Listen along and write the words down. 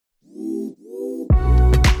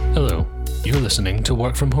You're listening to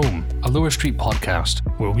Work From Home, a Lower Street podcast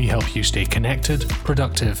where we help you stay connected,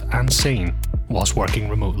 productive, and sane whilst working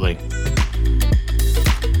remotely.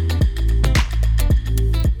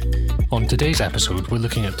 On today's episode, we're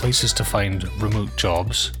looking at places to find remote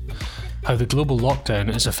jobs, how the global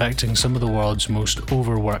lockdown is affecting some of the world's most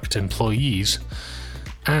overworked employees,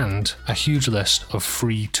 and a huge list of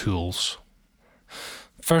free tools.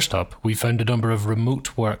 First up, we found a number of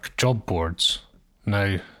remote work job boards.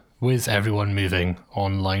 Now, with everyone moving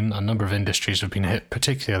online, a number of industries have been hit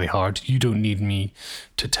particularly hard. You don't need me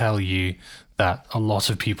to tell you that a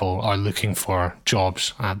lot of people are looking for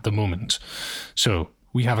jobs at the moment. So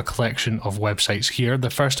we have a collection of websites here,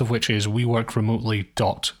 the first of which is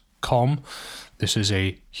weworkremotely.com. This is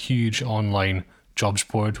a huge online jobs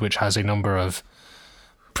board which has a number of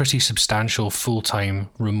pretty substantial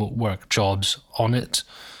full-time remote work jobs on it.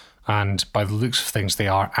 And by the looks of things, they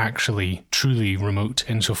are actually truly remote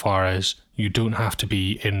insofar as you don't have to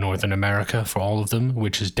be in Northern America for all of them,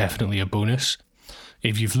 which is definitely a bonus.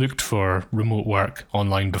 If you've looked for remote work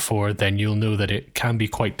online before, then you'll know that it can be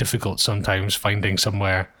quite difficult sometimes finding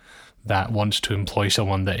somewhere that wants to employ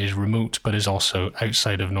someone that is remote but is also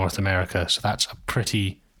outside of North America. So that's a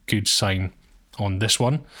pretty good sign on this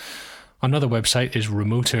one. Another website is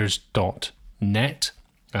remoters.net.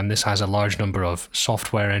 And this has a large number of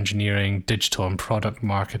software engineering, digital and product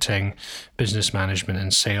marketing, business management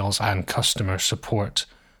and sales, and customer support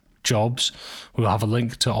jobs. We'll have a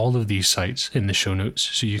link to all of these sites in the show notes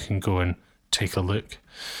so you can go and take a look.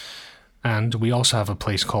 And we also have a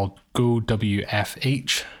place called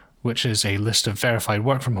GoWFH, which is a list of verified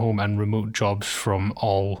work from home and remote jobs from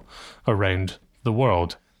all around the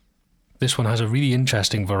world. This one has a really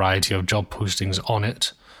interesting variety of job postings on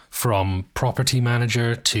it, from property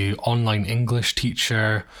manager to online English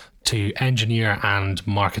teacher to engineer and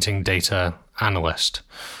marketing data analyst.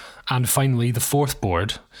 And finally, the fourth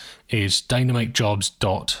board is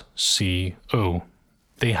dynamitejobs.co.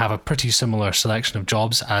 They have a pretty similar selection of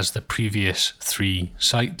jobs as the previous three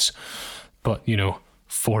sites, but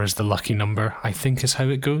 4 is the lucky number, I think is how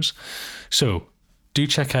it goes. So do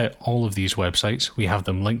check out all of these websites. We have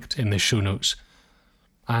them linked in the show notes.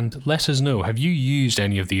 And let us know, have you used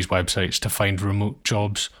any of these websites to find remote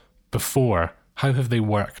jobs before? How have they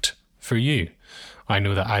worked for you? I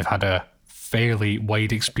know that I've had a fairly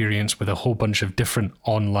wide experience with a whole bunch of different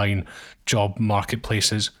online job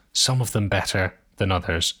marketplaces, some of them better than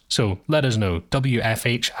others. So let us know,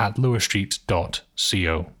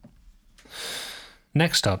 wfh@lowerstreet.co.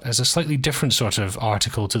 Next up is a slightly different sort of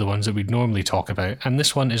article to the ones that we'd normally talk about, and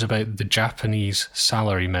this one is about the Japanese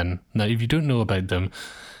salarymen. Now, if you don't know about them,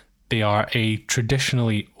 they are a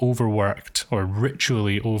traditionally overworked or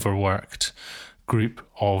ritually overworked group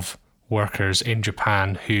of workers in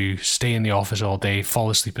Japan who stay in the office all day, fall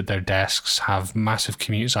asleep at their desks, have massive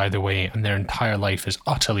commutes either way, and their entire life is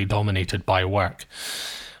utterly dominated by work.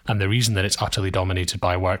 And the reason that it's utterly dominated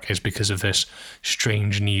by work is because of this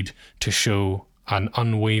strange need to show an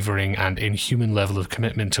unwavering and inhuman level of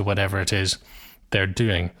commitment to whatever it is they're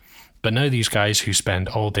doing. But now these guys who spend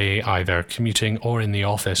all day either commuting or in the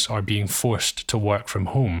office are being forced to work from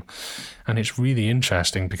home. And it's really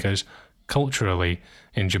interesting because culturally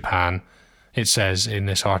in Japan, it says in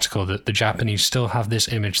this article that the Japanese still have this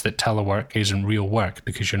image that telework isn't real work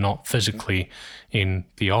because you're not physically in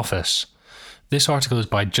the office. This article is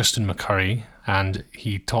by Justin McCurry, and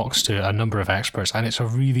he talks to a number of experts, and it's a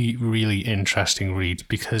really, really interesting read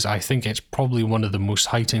because I think it's probably one of the most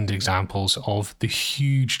heightened examples of the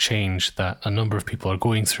huge change that a number of people are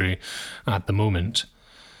going through at the moment.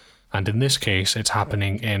 And in this case, it's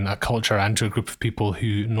happening in a culture and to a group of people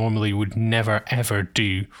who normally would never, ever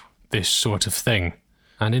do this sort of thing.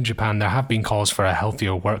 And in Japan, there have been calls for a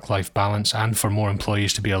healthier work-life balance and for more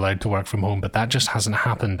employees to be allowed to work from home, but that just hasn't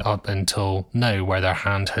happened up until now, where their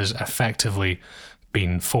hand has effectively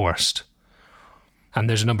been forced. And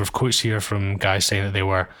there's a number of quotes here from guys saying that they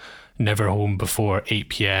were never home before 8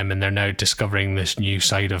 p.m. and they're now discovering this new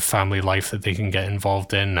side of family life that they can get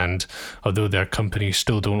involved in. And although their companies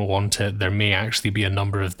still don't want it, there may actually be a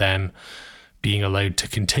number of them being allowed to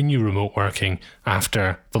continue remote working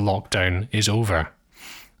after the lockdown is over.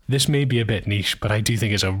 This may be a bit niche, but I do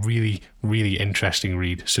think it's a really, really interesting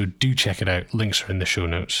read, so do check it out. Links are in the show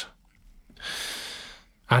notes.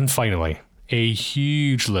 And finally, a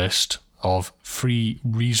huge list of free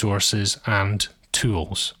resources and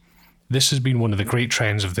tools. This has been one of the great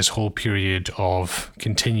trends of this whole period of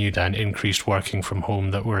continued and increased working from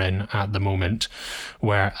home that we're in at the moment,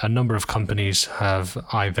 where a number of companies have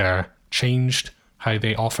either changed how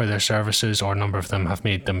they offer their services, or a number of them have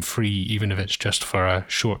made them free, even if it's just for a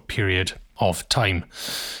short period of time.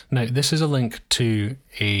 Now, this is a link to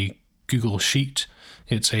a Google Sheet.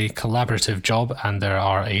 It's a collaborative job, and there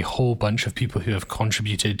are a whole bunch of people who have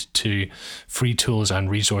contributed to free tools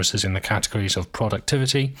and resources in the categories of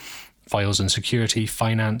productivity, files and security,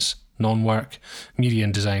 finance, non-work, media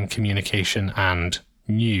and design, communication, and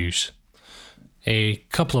news. A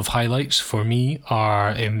couple of highlights for me are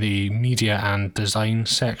in the media and design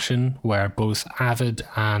section, where both Avid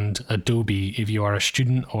and Adobe, if you are a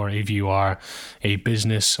student or if you are a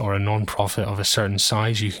business or a non-profit of a certain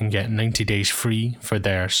size, you can get 90 days free for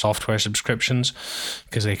their software subscriptions,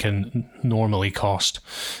 because they can normally cost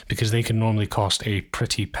a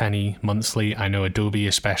pretty penny monthly. I know Adobe,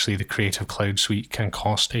 especially the Creative Cloud Suite, can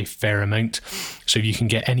cost a fair amount. So if you can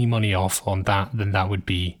get any money off on that, then that would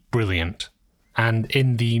be brilliant. And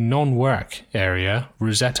in the non-work area,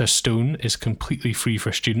 Rosetta Stone is completely free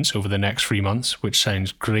for students over the next 3 months, which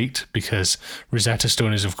sounds great, because Rosetta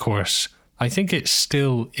Stone is, of course, I think it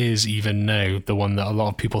still is even now, the one that a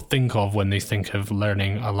lot of people think of when they think of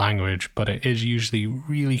learning a language, but it is usually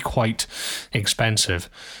really quite expensive.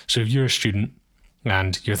 So if you're a student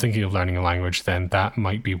and you're thinking of learning a language, then that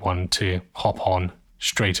might be one to hop on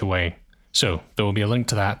straight away. So there will be a link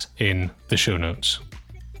to that in the show notes.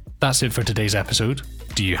 That's it for today's episode.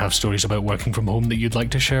 Do you have stories about working from home that you'd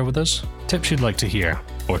like to share with us? Tips you'd like to hear?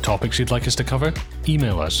 Or topics you'd like us to cover?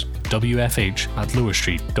 Email us,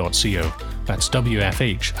 wfh@lowerstreet.co. That's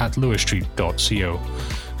wfh@lowerstreet.co.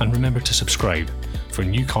 And remember to subscribe for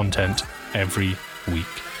new content every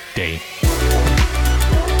weekday.